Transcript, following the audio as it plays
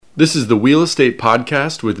This is the Wheel Estate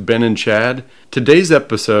Podcast with Ben and Chad. Today's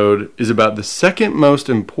episode is about the second most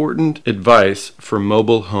important advice for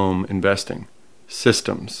mobile home investing: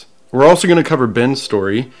 systems. We're also going to cover Ben's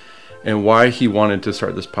story and why he wanted to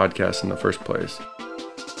start this podcast in the first place.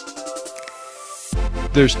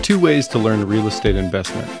 There's two ways to learn real estate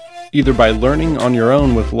investment: either by learning on your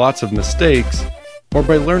own with lots of mistakes, or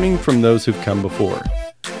by learning from those who've come before.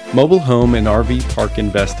 Mobile home and RV park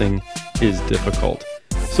investing is difficult,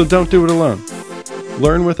 so don't do it alone.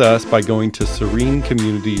 Learn with us by going to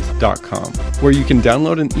serenecommunities.com, where you can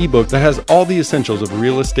download an ebook that has all the essentials of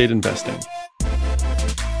real estate investing.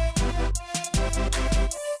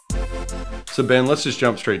 So Ben, let's just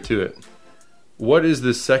jump straight to it. What is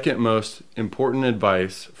the second most important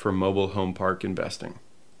advice for mobile home park investing?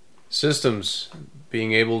 Systems.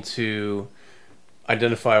 Being able to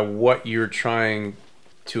identify what you're trying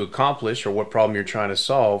to accomplish or what problem you're trying to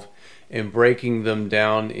solve, and breaking them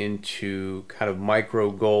down into kind of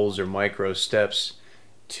micro goals or micro steps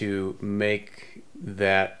to make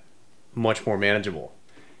that much more manageable.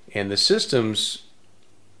 And the systems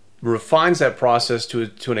refines that process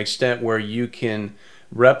to an extent where you can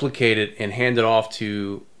replicate it and hand it off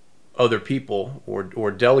to other people,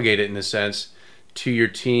 or delegate it in a sense to your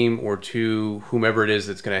team or to whomever it is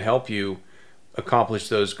that's going to help you accomplish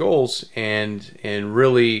those goals, and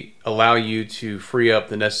really allow you to free up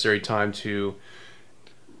the necessary time to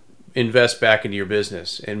invest back into your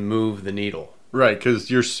business and move the needle. Right, because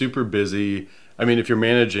you're super busy. I mean, if you're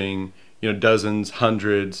managing, dozens,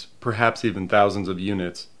 hundreds, perhaps even thousands of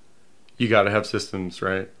units, you got to have systems,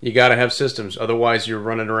 right? You got to have systems. Otherwise, you're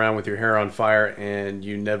running around with your hair on fire, and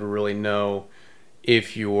you never really know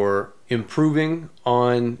if you're improving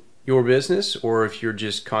on your business or if you're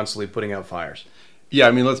just constantly putting out fires. Yeah,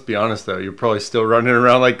 I mean, let's be honest, though. You're probably still running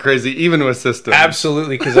around like crazy, even with systems.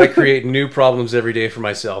 Absolutely, because I create new problems every day for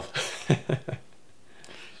myself.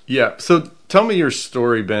 Yeah, so tell me your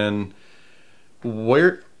story, Ben.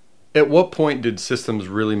 At what point did systems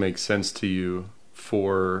really make sense to you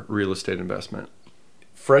for real estate investment?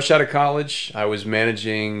 Fresh out of college, I was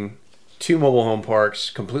managing 2 mobile home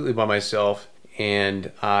parks completely by myself,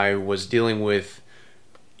 and I was dealing with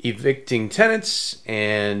evicting tenants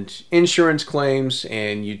and insurance claims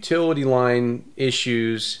and utility line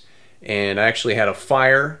issues, and I actually had a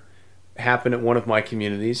fire happen at one of my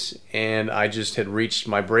communities, and I just had reached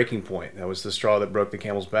my breaking point. That was the straw that broke the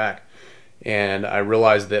camel's back, and I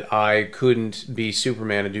realized that I couldn't be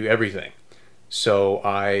Superman and do everything. So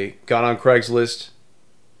I got on Craigslist,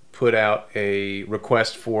 put out a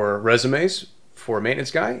request for resumes for a maintenance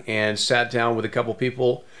guy, and sat down with a couple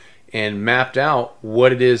people and mapped out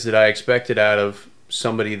what it is that I expected out of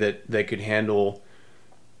somebody that could handle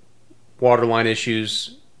water line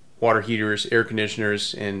issues, water heaters, air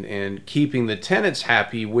conditioners, and keeping the tenants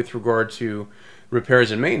happy with regard to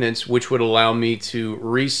repairs and maintenance, which would allow me to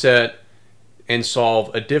reset and solve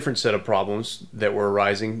a different set of problems that were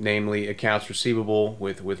arising, namely accounts receivable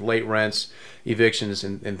with late rents, evictions,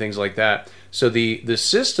 and things like that. So the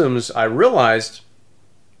systems, I realized,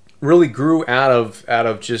 really grew out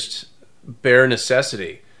of just bare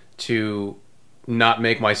necessity to not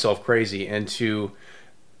make myself crazy, and to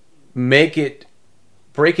break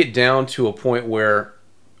it down to a point where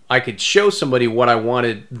I could show somebody what I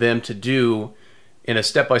wanted them to do in a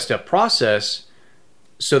step-by-step process,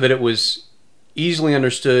 so that it was easily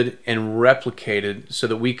understood and replicated, so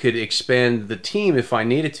that we could expand the team if I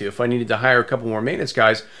needed to. If I needed to hire a couple more maintenance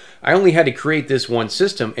guys, I only had to create this one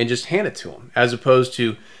system and just hand it to them, as opposed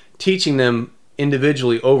to teaching them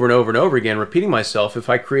individually over and over and over again, repeating myself.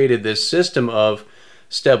 If I created this system of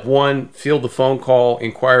step 1, field the phone call,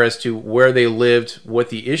 inquire as to where they lived, what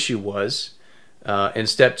the issue was, and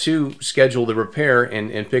step 2, schedule the repair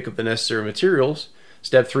and pick up the necessary materials.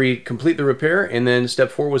 Step 3, complete the repair, and then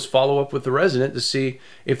step 4 was follow up with the resident to see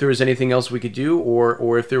if there was anything else we could do,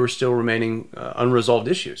 or if there were still remaining unresolved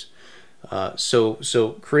issues.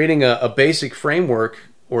 So creating a basic framework,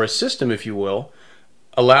 or a system, if you will,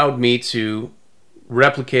 allowed me to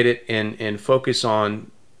replicate it and focus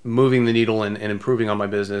on moving the needle and improving on my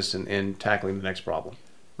business and tackling the next problem.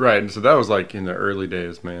 Right, and so that was like in the early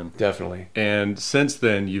days, man. Definitely. And since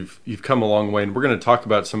then, you've come a long way, and we're going to talk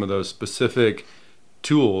about some of those specific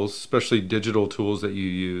tools, especially digital tools that you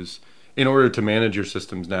use in order to manage your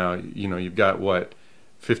systems now. You've got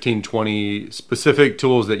 15, 20 specific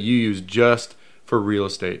tools that you use just for real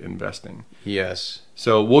estate investing. Yes.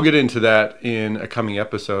 So we'll get into that in a coming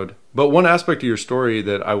episode. But one aspect of your story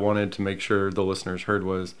that I wanted to make sure the listeners heard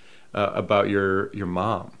was about your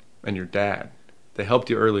mom and your dad. They helped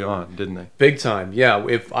you early on, didn't they? Big time, yeah.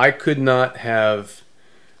 If I could not have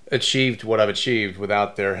achieved what I've achieved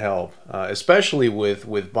without their help, especially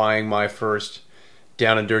with buying my first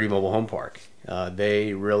down and dirty mobile home park.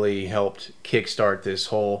 They really helped kickstart this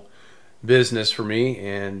whole business for me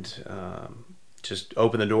and just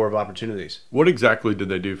open the door of opportunities. What exactly did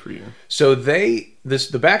they do for you? So the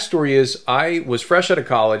backstory is I was fresh out of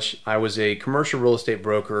college. I was a commercial real estate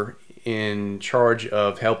broker in charge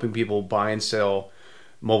of helping people buy and sell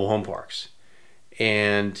mobile home parks.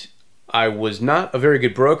 And I was not a very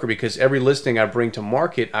good broker because every listing I bring to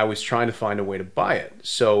market, I was trying to find a way to buy it.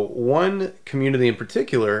 So one community in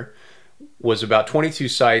particular was about 22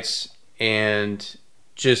 sites and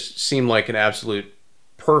just seemed like an absolute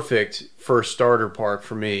perfect first starter park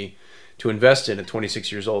for me to invest in at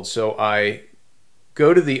 26 years old. So I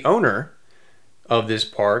go to the owner of this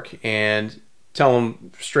park and tell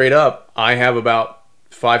him straight up, I have about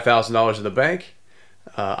 $5,000 in the bank.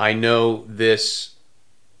 I know this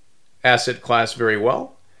asset class very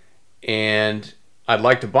well, and I'd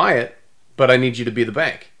like to buy it, but I need you to be the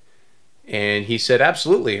bank. And he said,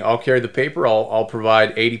 absolutely, I'll carry the paper. I'll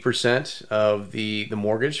provide 80% of the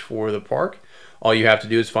mortgage for the park. All you have to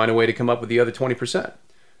do is find a way to come up with the other 20%.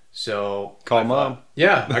 So call mom.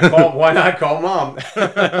 Yeah, I call. Why not call mom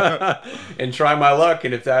and try my luck?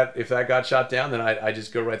 And if that got shot down, then I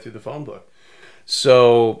just go right through the phone book.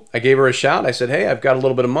 So I gave her a shout. I said, hey, I've got a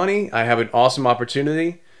little bit of money. I have an awesome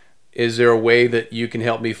opportunity. Is there a way that you can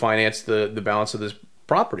help me finance the balance of this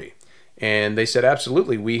property? And they said,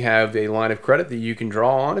 absolutely. We have a line of credit that you can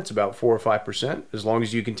draw on. It's about 4 or 5%. As long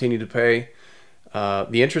as you continue to pay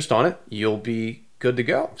the interest on it, you'll be good to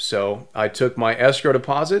go. So I took my escrow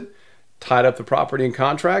deposit, tied up the property in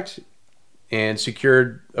contract, and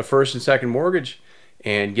secured a first and second mortgage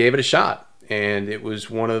and gave it a shot. And it was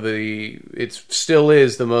it still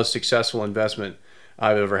is the most successful investment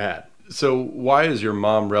I've ever had. So why is your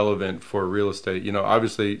mom relevant for real estate?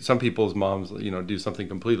 Obviously some people's moms, do something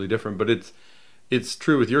completely different, but it's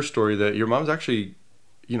true with your story that your mom's actually,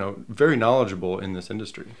 very knowledgeable in this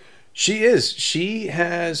industry. She is. She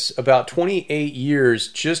has about 28 years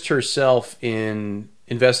just herself in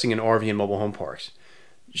investing in RV and mobile home parks.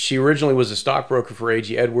 She originally was a stockbroker for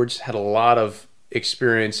A.G. Edwards, had a lot of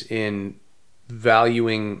experience in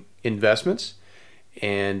valuing investments,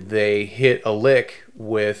 and they hit a lick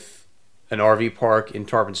with an RV park in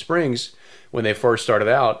Tarpon Springs when they first started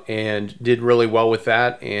out and did really well with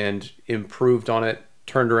that and improved on it,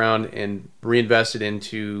 turned around and reinvested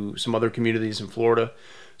into some other communities in Florida,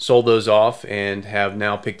 sold those off, and have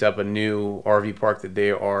now picked up a new RV park that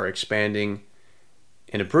they are expanding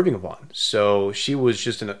and improving upon. So she was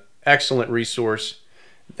just an excellent resource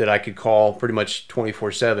that I could call pretty much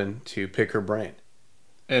 24/7 to pick her brain.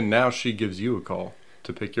 And now she gives you a call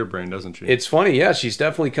to pick your brain, doesn't she? It's funny, yeah. She's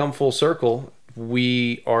definitely come full circle.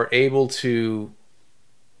 We are able to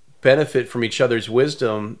benefit from each other's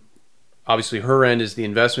wisdom. Obviously, her end is the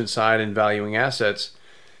investment side and valuing assets.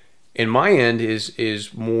 And my end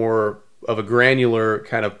is more of a granular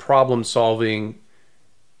kind of problem solving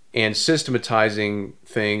and systematizing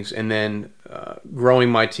things, and then growing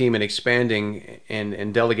my team and expanding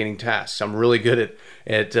and delegating tasks. I'm really good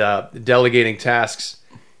at delegating tasks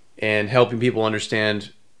and helping people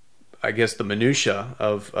understand, I guess, the minutia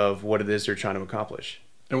of what it is they're trying to accomplish.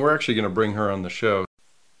 And we're actually going to bring her on the show.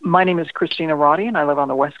 My name is Christina Roddy, and I live on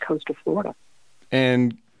the west coast of Florida.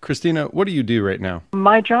 And Christina, what do you do right now?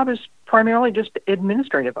 My job is primarily just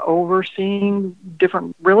administrative, overseeing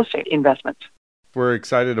different real estate investments. We're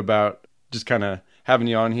excited about just kind of having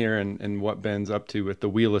you on here and what Ben's up to with the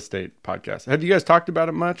Wheel Estate podcast. Have you guys talked about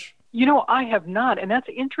it much? I have not, and that's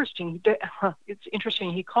interesting. It's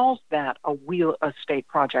interesting. He calls that a wheel estate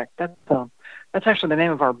project. That's actually the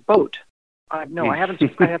name of our boat. I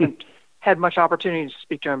haven't had much opportunity to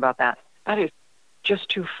speak to him about that. That is just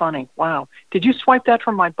too funny. Wow. Did you swipe that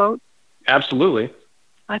from my boat? Absolutely.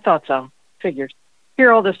 I thought so. Figures.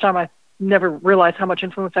 Here all this time, I never realized how much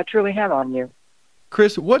influence I truly had on you.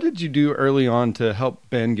 Chris, what did you do early on to help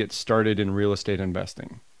Ben get started in real estate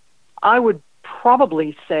investing? I would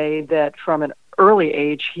probably say that from an early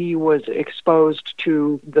age, he was exposed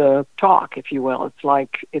to the talk, if you will. It's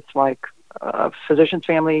like a physician's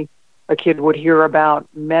family. A kid would hear about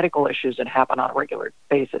medical issues that happen on a regular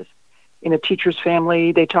basis. In a teacher's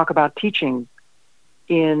family, they talk about teaching.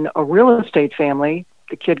 In a real estate family,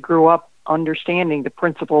 the kid grew up understanding the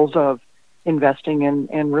principles of investing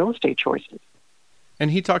in real estate choices.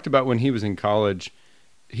 And he talked about when he was in college,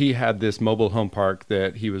 he had this mobile home park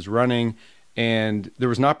that he was running, and there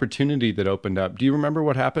was an opportunity that opened up. Do you remember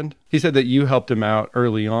what happened? He said that you helped him out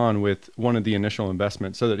early on with one of the initial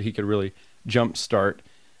investments so that he could really jumpstart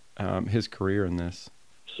his career in this.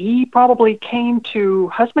 he probably came to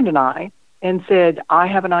husband and I and said, I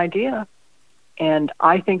have an idea, and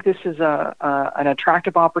I think this is an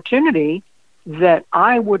attractive opportunity that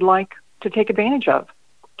I would like to take advantage of.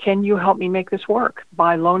 Can you help me make this work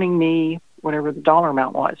by loaning me whatever the dollar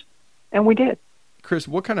amount was? And we did. Chris,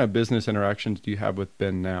 what kind of business interactions do you have with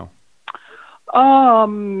Ben now?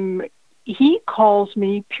 He calls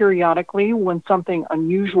me periodically when something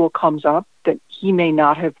unusual comes up that he may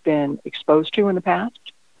not have been exposed to in the past.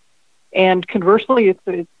 And conversely,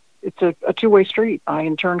 it's a two-way street. I,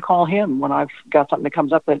 in turn, call him when I've got something that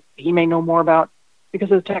comes up that he may know more about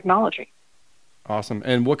because of the technology. Awesome.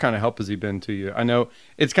 And what kind of help has he been to you? I know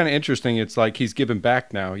it's kind of interesting. It's like he's given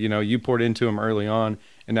back now. You know, you poured into him early on,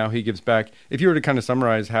 and now he gives back. If you were to kind of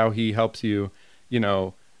summarize how he helps you, you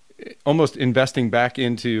know, almost investing back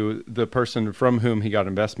into the person from whom he got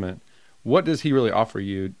investment, what does he really offer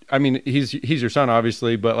you? I mean, he's your son,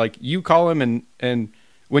 obviously, but like you call him and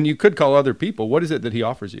when you could call other people, what is it that he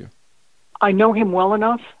offers you? I know him well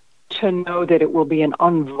enough to know that it will be an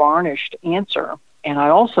unvarnished answer. And I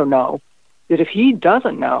also know that if he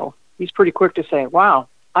doesn't know, he's pretty quick to say, wow,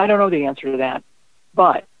 I don't know the answer to that.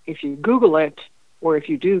 But if you Google it, or if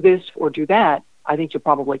you do this or do that, I think you'll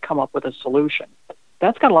probably come up with a solution.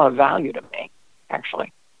 That's got a lot of value to me,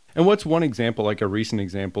 actually. And what's one example, like a recent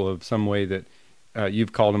example of some way that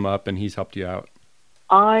you've called him up and he's helped you out?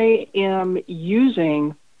 I am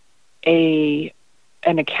using an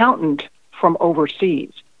accountant from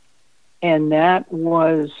overseas. And that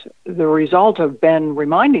was the result of Ben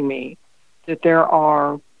reminding me that there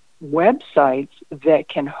are websites that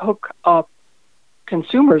can hook up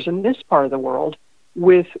consumers in this part of the world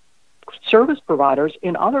with service providers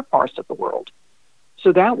in other parts of the world.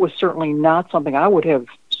 So that was certainly not something I would have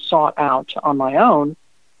sought out on my own,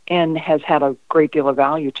 and has had a great deal of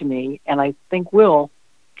value to me, and I think will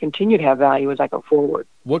continue to have value as I go forward.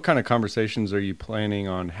 What kind of conversations are you planning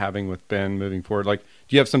on having with Ben moving forward? Like,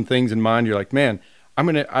 do you have some things in mind? You're like, man, I'm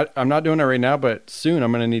not doing it right now, but soon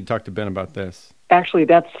I'm going to need to talk to Ben about this. Actually,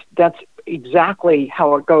 that's exactly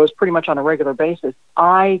how it goes pretty much on a regular basis.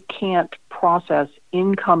 I can't process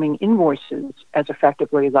incoming invoices as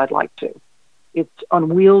effectively as I'd like to. It's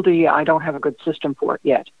unwieldy. I don't have a good system for it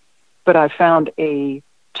yet. But I found a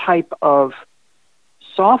type of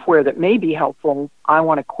software that may be helpful. I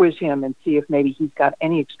want to quiz him and see if maybe he's got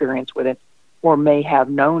any experience with it, or may have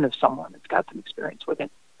known of someone that's got some experience with it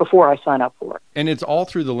before I sign up for it. And it's all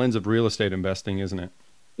through the lens of real estate investing, isn't it?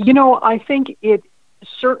 You know, I think it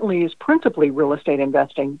certainly is principally real estate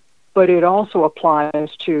investing, but it also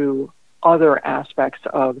applies to other aspects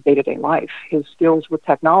of day-to-day life. His skills with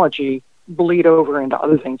technology bleed over into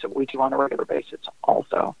other things that we do on a regular basis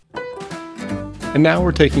also. And now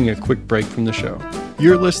we're taking a quick break from the show.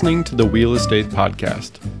 You're listening to the Real Estate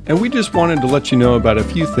Podcast, and we just wanted to let you know about a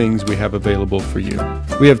few things we have available for you.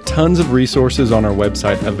 We have tons of resources on our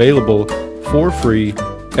website available for free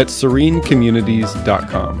at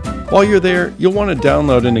serenecommunities.com. While you're there, you'll want to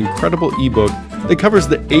download an incredible ebook that covers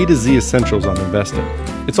the A to Z essentials on investing.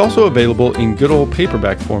 It's also available in good old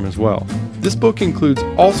paperback form as well. This book includes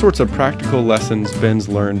all sorts of practical lessons Ben's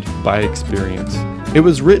learned by experience. It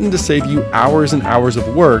was written to save you hours and hours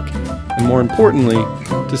of work, and more importantly,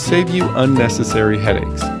 to save you unnecessary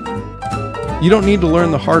headaches. You don't need to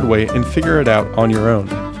learn the hard way and figure it out on your own.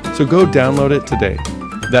 So go download it today.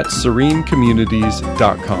 That's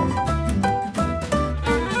serenecommunities.com.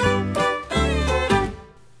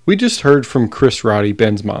 We just heard from Chris Roddy,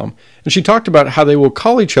 Ben's mom, and she talked about how they will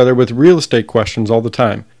call each other with real estate questions all the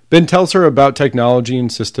time. Ben tells her about technology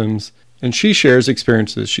and systems, and she shares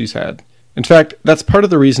experiences she's had. In fact, that's part of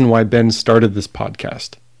the reason why Ben started this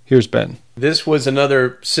podcast. Here's Ben. This was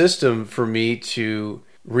another system for me to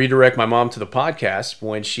redirect my mom to the podcast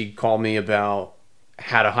when she'd call me about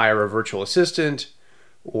how to hire a virtual assistant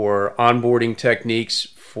or onboarding techniques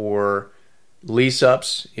for lease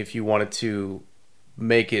ups if you wanted to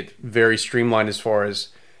make it very streamlined as far as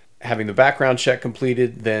having the background check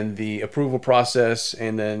completed, then the approval process,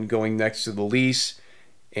 and then going next to the lease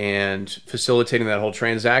and facilitating that whole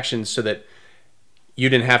transaction so that you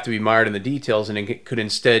didn't have to be mired in the details and it could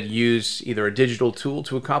instead use either a digital tool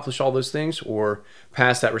to accomplish all those things or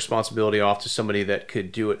pass that responsibility off to somebody that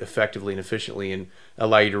could do it effectively and efficiently and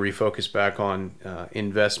allow you to refocus back on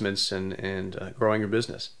investments and growing your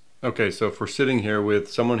business. Okay, so if we're sitting here with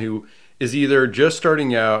someone who is either just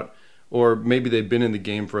starting out or maybe they've been in the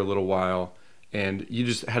game for a little while and you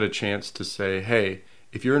just had a chance to say, hey,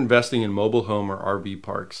 if you're investing in mobile home or RV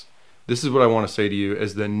parks, this is what I want to say to you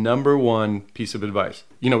as the number one piece of advice.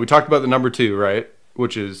 You know, we talked about the number two, right?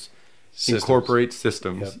 Which is incorporate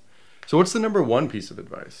systems. Yep. So what's the number one piece of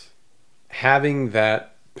advice? Having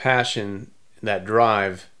that passion, that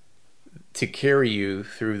drive to carry you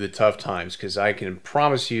through the tough times, because I can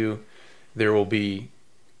promise you there will be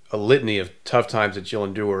a litany of tough times that you'll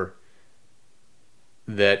endure,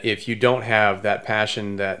 that if you don't have that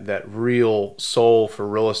passion, that real soul for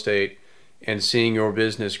real estate and seeing your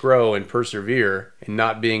business grow and persevere and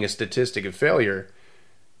not being a statistic of failure,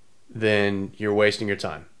 then you're wasting your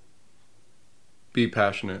time. Be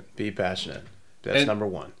passionate. Be passionate. That's number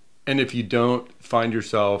one. And if you don't find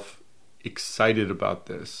yourself excited about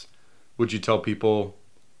this, would you tell people,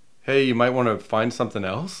 hey, you might want to find something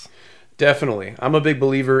else? Definitely. I'm a big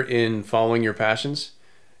believer in following your passions.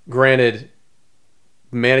 Granted,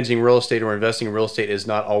 managing real estate or investing in real estate is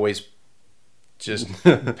not always just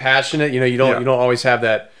passionate. You don't always have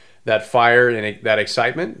that fire and that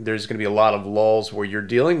excitement. There's going to be a lot of lulls where you're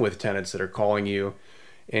dealing with tenants that are calling you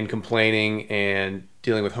and complaining, and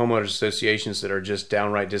dealing with homeowners associations that are just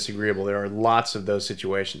downright disagreeable. There are lots of those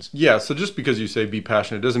situations. Yeah, so just because you say be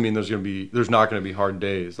passionate doesn't mean there's not going to be hard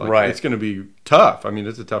days. Right. It's going to be tough. I mean,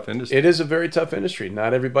 it's a tough industry. It is a very tough industry.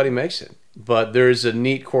 Not everybody makes it. But there's a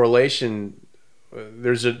neat correlation.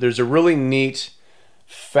 There's a really neat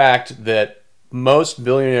fact that most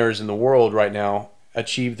billionaires in the world right now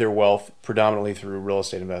achieve their wealth predominantly through real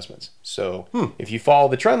estate investments. So if you follow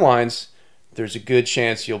the trend lines, there's a good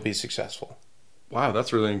chance you'll be successful. Wow,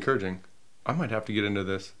 that's really encouraging. I might have to get into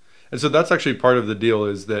this. And so that's actually part of the deal,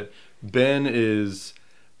 is that Ben is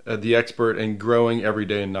the expert in growing every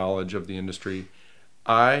day in knowledge of the industry.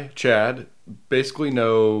 I, Chad, basically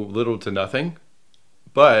know little to nothing,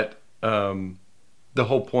 but the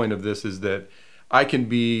whole point of this is that I can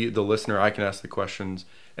be the listener, I can ask the questions,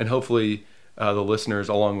 and hopefully the listeners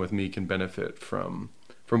along with me can benefit from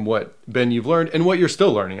what, Ben, you've learned and what you're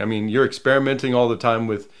still learning. I mean, you're experimenting all the time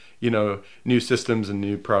with, new systems and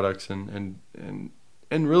new products and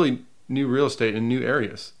really new real estate in new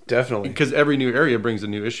areas. Definitely. Because every new area brings a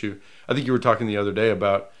new issue. I think you were talking the other day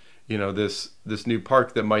about, this new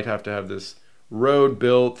park that might have to have this road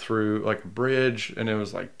built through like a bridge. And it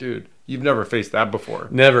was like, dude, you've never faced that before.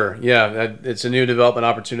 Never. Yeah. It's a new development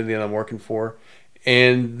opportunity that I'm working for.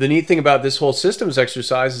 And the neat thing about this whole systems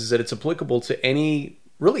exercise is that it's applicable to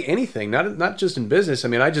really anything, not just in business. I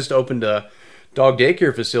mean, I just opened a dog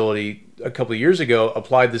daycare facility a couple of years ago,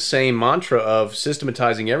 applied the same mantra of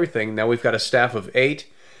systematizing everything. Now we've got a staff of 8.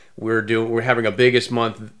 We're having our biggest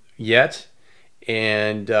month yet,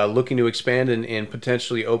 and looking to expand and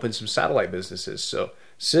potentially open some satellite businesses. So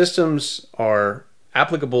systems are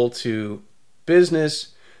applicable to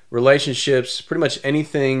business, relationships, pretty much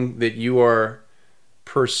anything that you are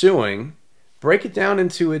pursuing. Break it down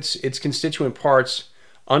into its constituent parts,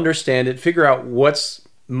 understand it, figure out what's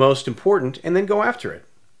most important, and then go after it.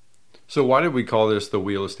 So why did we call this the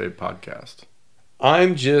Wheel Estate Podcast?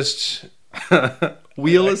 I'm just...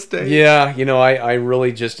 Wheel estate? Yeah, I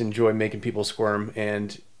really just enjoy making people squirm,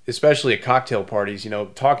 and especially at cocktail parties,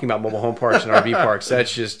 talking about mobile home parks and RV parks,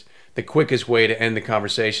 that's just the quickest way to end the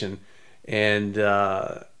conversation. And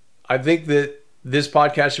I think that this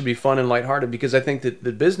podcast should be fun and lighthearted, because I think that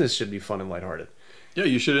the business should be fun and lighthearted. Yeah,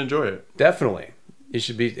 you should enjoy it. Definitely.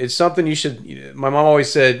 It's something you should, my mom always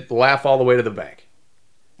said, laugh all the way to the bank.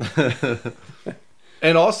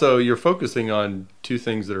 And also, you're focusing on two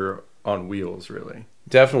things that are on wheels, really.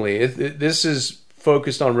 Definitely. This is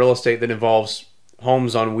focused on real estate that involves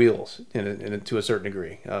homes on wheels to a certain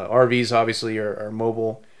degree. RVs obviously are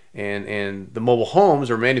mobile, and the mobile homes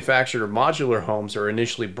or manufactured or modular homes are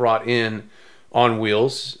initially brought in on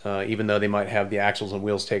wheels, even though they might have the axles and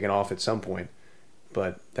wheels taken off at some point.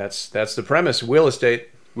 But that's the premise. Wheel Estate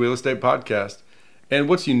Podcast. And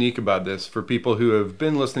what's unique about this for people who have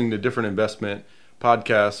been listening to different investment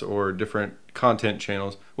podcasts or different content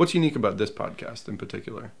channels? What's unique about this podcast in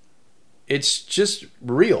particular? It's just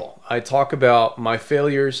real. I talk about my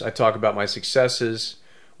failures. I talk about my successes,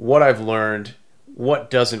 what I've learned, what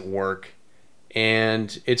doesn't work.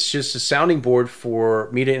 And it's just a sounding board for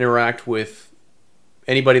me to interact with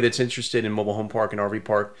anybody that's interested in mobile home park and RV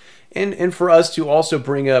park, and for us to also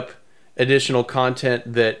bring up additional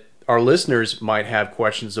content that our listeners might have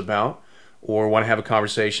questions about or want to have a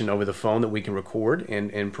conversation over the phone that we can record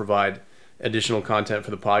and provide additional content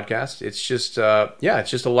for the podcast. It's just it's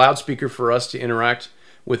just a loudspeaker for us to interact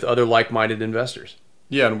with other like-minded investors.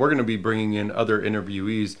 Yeah, and we're going to be bringing in other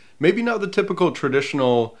interviewees, maybe not the typical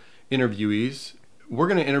traditional interviewees. We're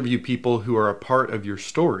going to interview people who are a part of your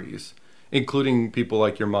stories, including people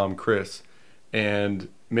like your mom, Chris, and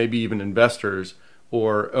maybe even investors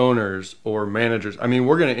or owners or managers. I mean,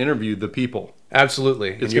 we're going to interview the people.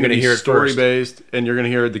 Absolutely. It's going to be story-based, and you're going to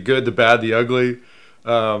hear the good, the bad, the ugly.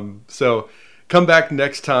 So Come back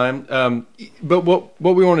next time. But what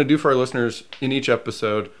we want to do for our listeners in each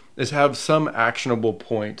episode is have some actionable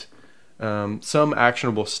point, some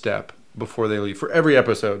actionable step before they leave for every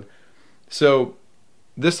episode. So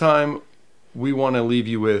this time we want to leave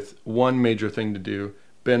you with one major thing to do.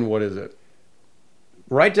 Ben, what is it?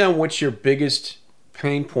 Write down what your biggest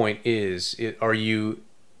pain point is. Are you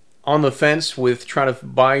on the fence with trying to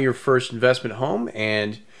buy your first investment home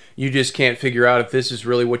and you just can't figure out if this is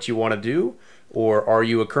really what you want to do? Or are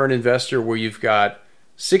you a current investor where you've got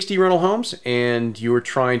 60 rental homes and you're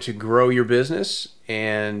trying to grow your business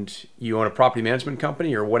and you own a property management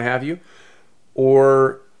company or what have you?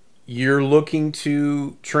 Or you're looking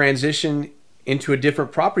to transition into a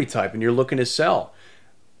different property type and you're looking to sell.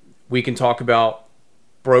 We can talk about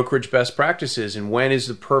brokerage best practices and when is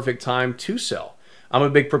the perfect time to sell. I'm a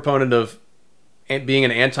big proponent of being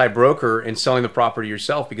an anti-broker and selling the property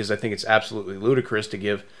yourself because I think it's absolutely ludicrous to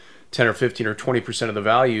give 10 or 15 or 20% of the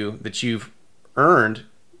value that you've earned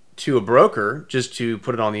to a broker just to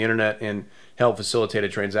put it on the internet and help facilitate a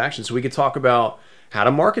transaction. So we could talk about how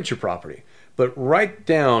to market your property, but write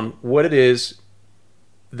down what it is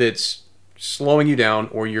that's slowing you down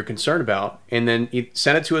or you're concerned about, and then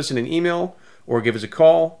send it to us in an email or give us a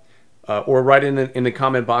call or write in the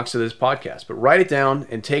comment box of this podcast. But write it down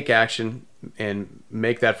and take action and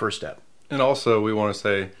make that first step. And also we want to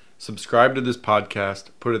say, subscribe to this podcast,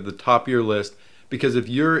 put it at the top of your list, because if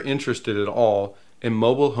you're interested at all in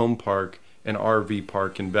mobile home park and RV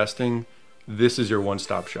park investing, this is your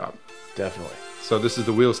one-stop shop. Definitely. So this is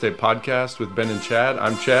the Real Estate Podcast with Ben and Chad.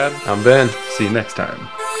 I'm Chad. I'm Ben. See you next time.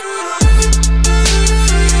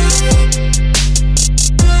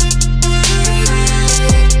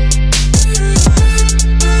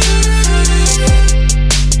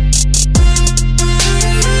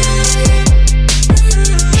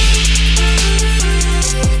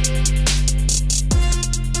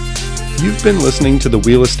 You've been listening to the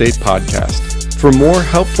Real Estate Podcast. For more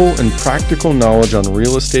helpful and practical knowledge on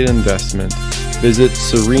real estate investment, visit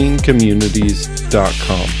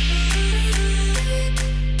serenecommunities.com.